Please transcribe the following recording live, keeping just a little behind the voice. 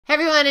Hey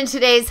everyone, in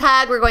today's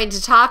hug, we're going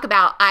to talk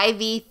about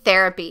IV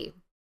therapy.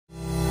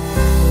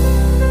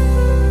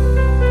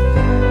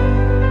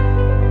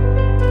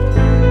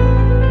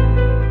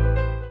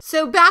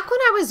 So back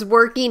when I was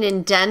working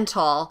in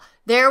dental,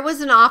 there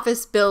was an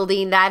office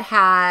building that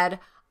had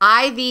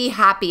IV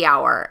happy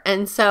hour.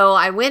 And so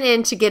I went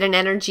in to get an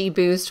energy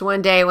boost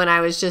one day when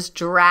I was just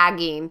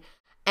dragging,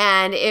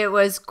 and it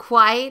was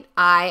quite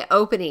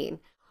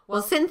eye-opening.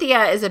 Well,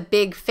 Cynthia is a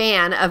big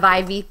fan of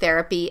IV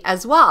therapy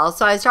as well.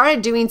 So I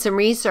started doing some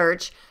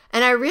research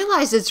and I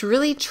realized it's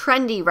really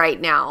trendy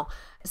right now.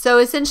 So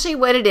essentially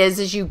what it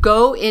is you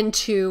go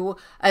into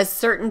a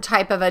certain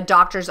type of a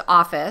doctor's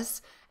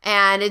office,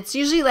 and it's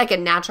usually like a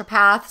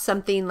naturopath,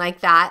 something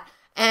like that.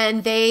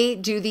 And they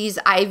do these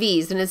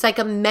IVs, and it's like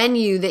a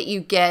menu that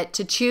you get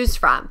to choose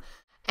from.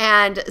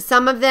 And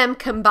some of them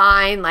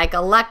combine like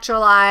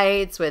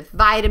electrolytes with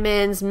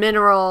vitamins,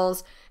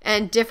 minerals,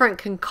 and different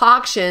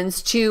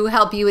concoctions to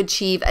help you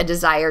achieve a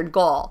desired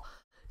goal.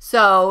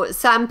 So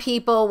some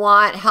people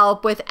want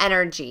help with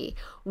energy,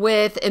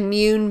 with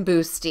immune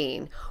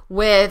boosting,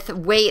 with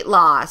weight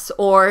loss,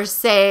 or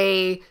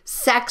say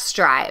sex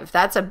drive.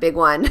 That's a big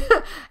one.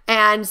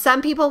 And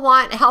some people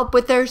want help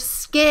with their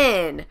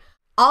skin.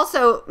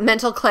 Also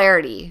mental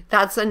clarity.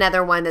 That's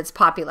another one that's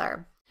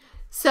popular.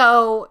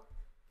 So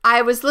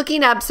I was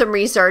looking up some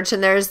research,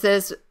 and there's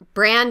this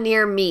brand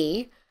near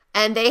me,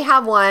 and they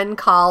have one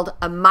called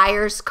a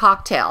Myers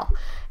cocktail.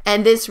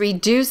 And this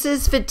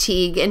reduces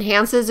fatigue,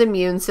 enhances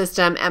immune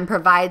system, and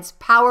provides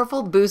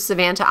powerful boosts of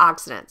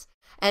antioxidants.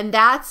 And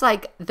that's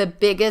like the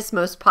biggest,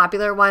 most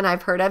popular one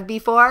I've heard of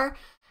before.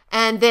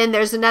 And then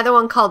there's another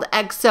one called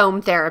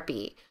exome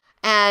therapy.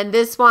 And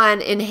this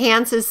one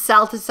enhances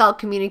cell-to-cell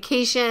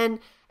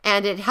communication,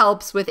 and it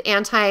helps with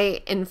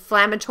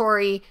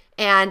anti-inflammatory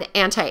and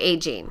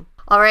anti-aging.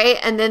 All right,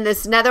 and then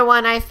this another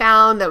one I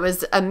found that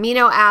was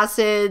amino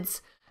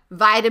acids,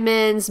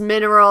 vitamins,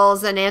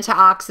 minerals, and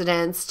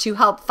antioxidants to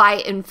help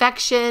fight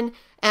infection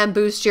and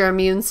boost your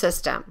immune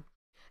system.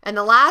 And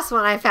the last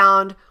one I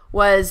found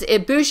was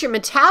it boosts your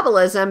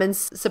metabolism and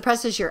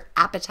suppresses your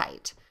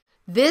appetite.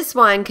 This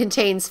one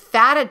contains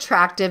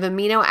fat-attractive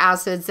amino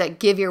acids that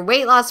give your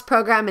weight loss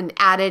program an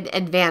added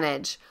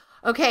advantage.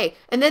 Okay,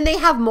 and then they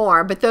have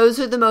more, but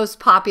those are the most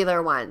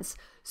popular ones.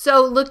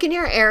 So look in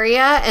your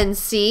area and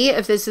see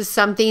if this is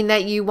something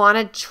that you want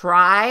to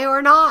try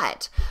or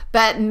not.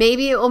 But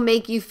maybe it will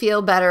make you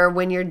feel better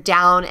when you're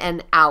down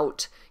and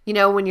out. You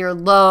know, when you're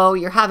low,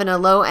 you're having a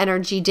low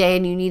energy day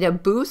and you need a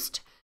boost.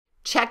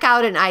 Check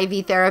out an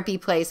IV therapy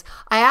place.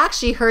 I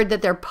actually heard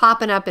that they're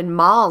popping up in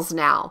malls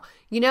now.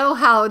 You know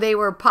how they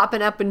were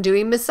popping up and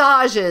doing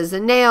massages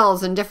and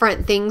nails and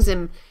different things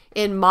in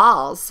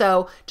malls.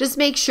 So just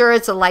make sure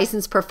it's a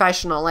licensed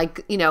professional,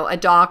 like, you know, a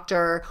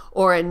doctor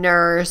or a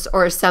nurse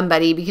or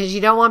somebody, because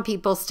you don't want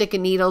people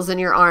sticking needles in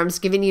your arms,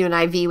 giving you an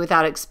IV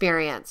without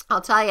experience.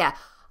 I'll tell you,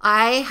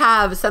 I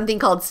have something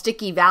called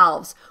sticky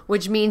valves,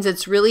 which means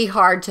it's really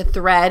hard to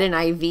thread an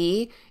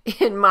IV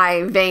in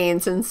my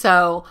veins. And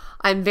so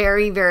I'm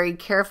very, very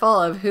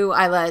careful of who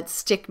I let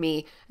stick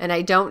me, and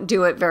I don't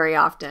do it very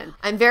often.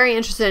 I'm very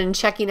interested in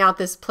checking out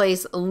this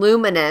place,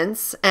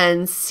 Luminance,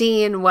 and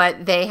seeing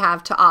what they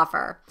have to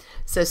offer.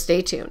 So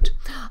stay tuned.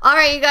 All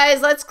right, you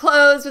guys, let's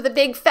close with a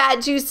big,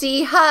 fat,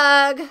 juicy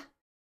hug.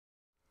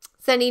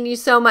 Sending you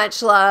so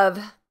much love.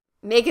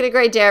 Make it a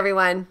great day,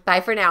 everyone.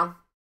 Bye for now.